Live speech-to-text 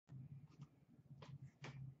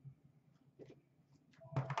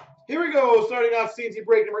Here we go. Starting off CNC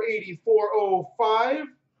break number 8405.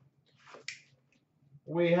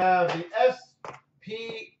 We have the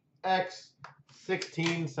SPX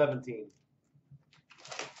 1617.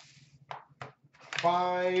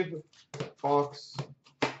 5-box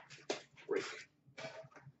break.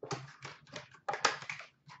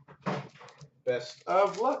 Best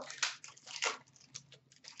of luck.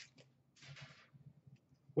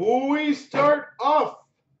 We start off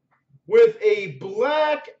with a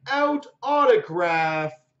blackout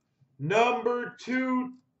autograph, number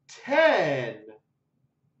 210,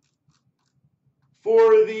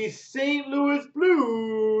 for the St. Louis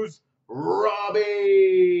Blues,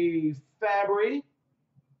 Robbie Fabry.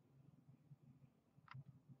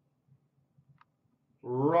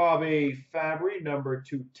 Robbie Fabry, number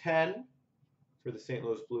 210 for the St.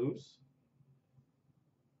 Louis Blues.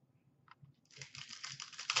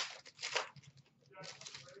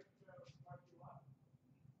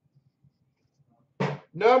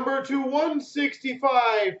 Number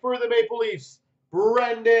 165 for the Maple Leafs,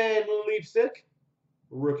 Brendan Leipsic,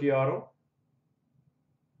 rookie auto.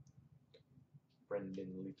 Brendan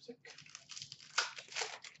Leipsic.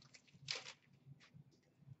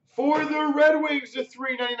 For the Red Wings, the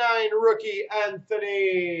 399 rookie,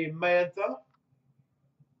 Anthony Mantha.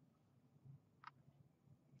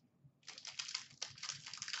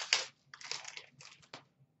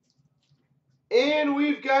 And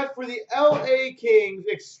we've got for the LA Kings,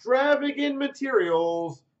 extravagant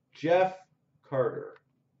materials, Jeff Carter.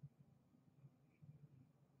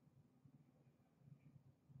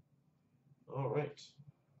 All right.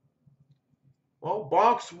 Well,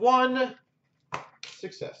 box one,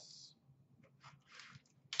 success.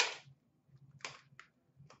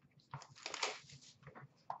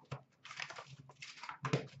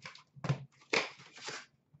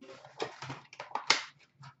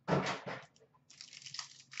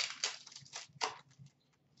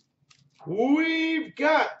 We've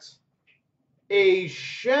got a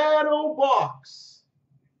shadow box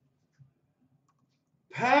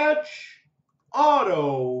patch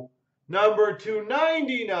auto number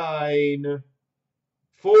 299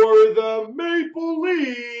 for the Maple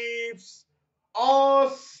Leafs,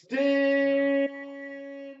 Austin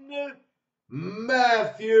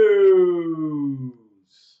Matthews.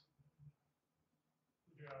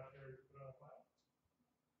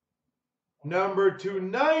 Number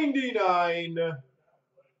 299,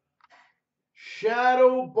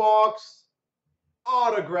 shadow box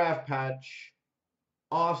autograph patch,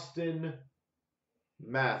 Austin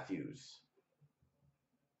Matthews.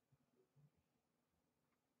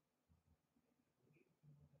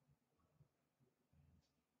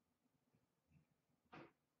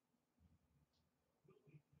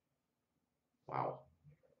 Wow.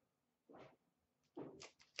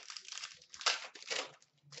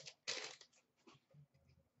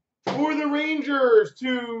 For the Rangers,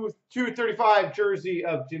 235 jersey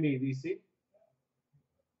of Jimmy Vesey.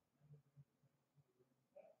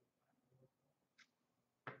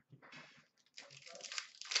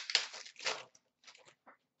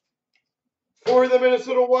 For the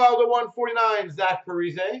Minnesota Wild, 149, Zach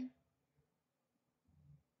Parise.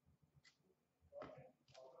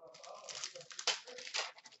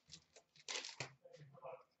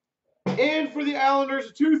 And for the Islanders,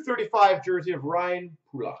 a 235 jersey of Ryan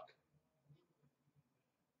Pulock.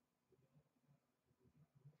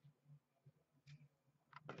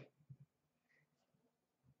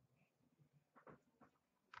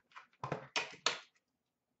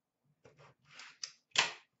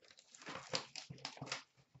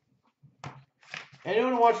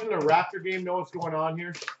 Anyone watching the Raptor game know what's going on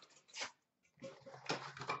here?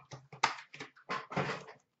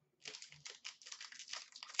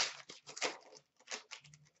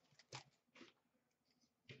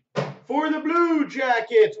 For the Blue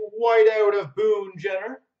Jackets, whiteout of Boone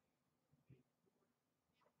Jenner.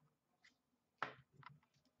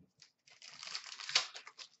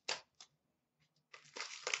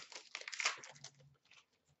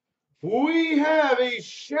 We have a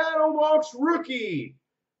shadow box rookie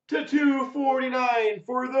to 249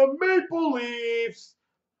 for the Maple Leafs,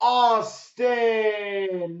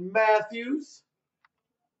 Austin Matthews.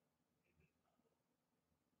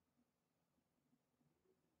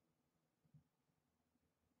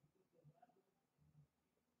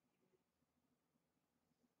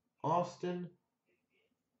 Austin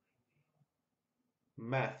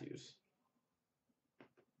Matthews.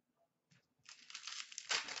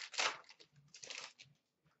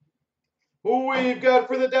 We've got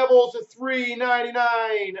for the Devils a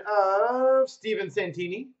 $3.99 of Steven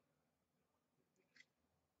Santini.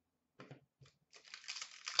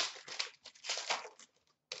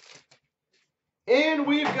 And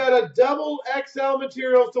we've got a double XL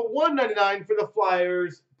materials to 199 for the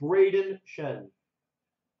Flyers, Braden Shen.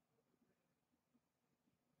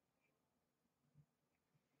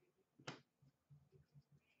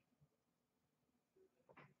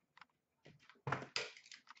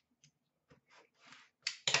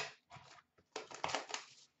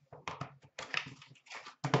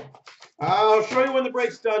 I'll show you when the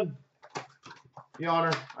break's done, Your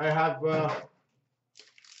Honor. I have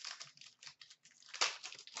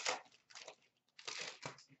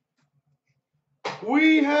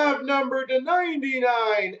we have number to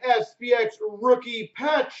 99 SPX rookie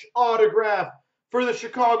patch autograph for the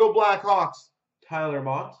Chicago Blackhawks, Tyler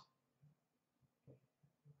Mott.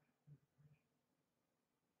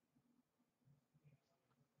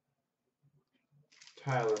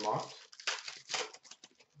 Tyler Mott.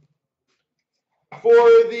 For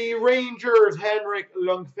the Rangers, Henrik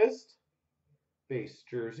Lundqvist, base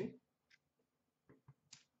jersey.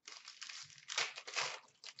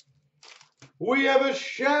 We have a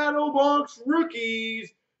Shadow Box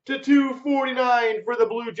Rookies to 249 for the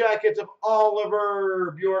Blue Jackets of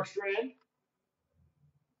Oliver Bjorkstrand.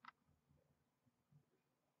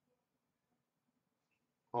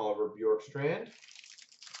 Oliver Bjorkstrand.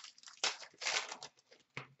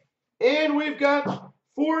 And we've got,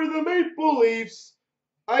 for the Maple Leafs,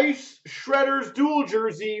 Ice Shredders dual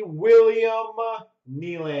jersey, William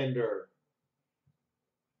Nylander.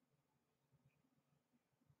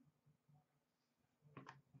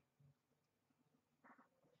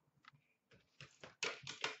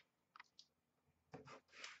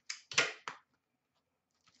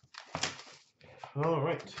 All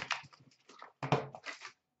right.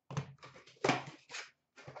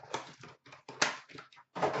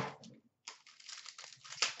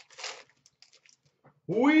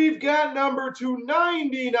 We've got number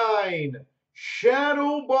 299,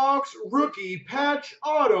 Shadow Box Rookie Patch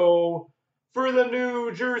Auto for the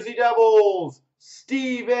New Jersey Devils,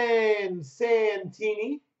 Steven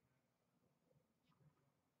Santini.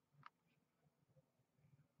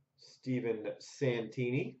 Steven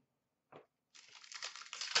Santini.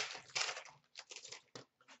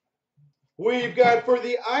 We've got for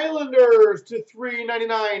the Islanders to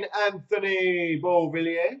 399, Anthony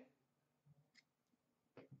Beauvillier.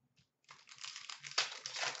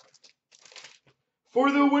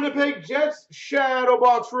 For the Winnipeg Jets, Shadow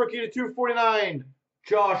Box Rookie to 249,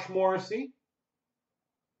 Josh Morrissey.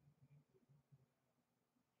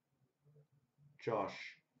 Josh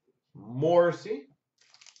Morrissey.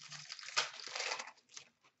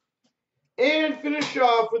 And finish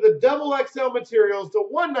off with a double XL materials to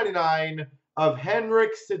 199 of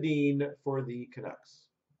Henrik Sedin for the Canucks.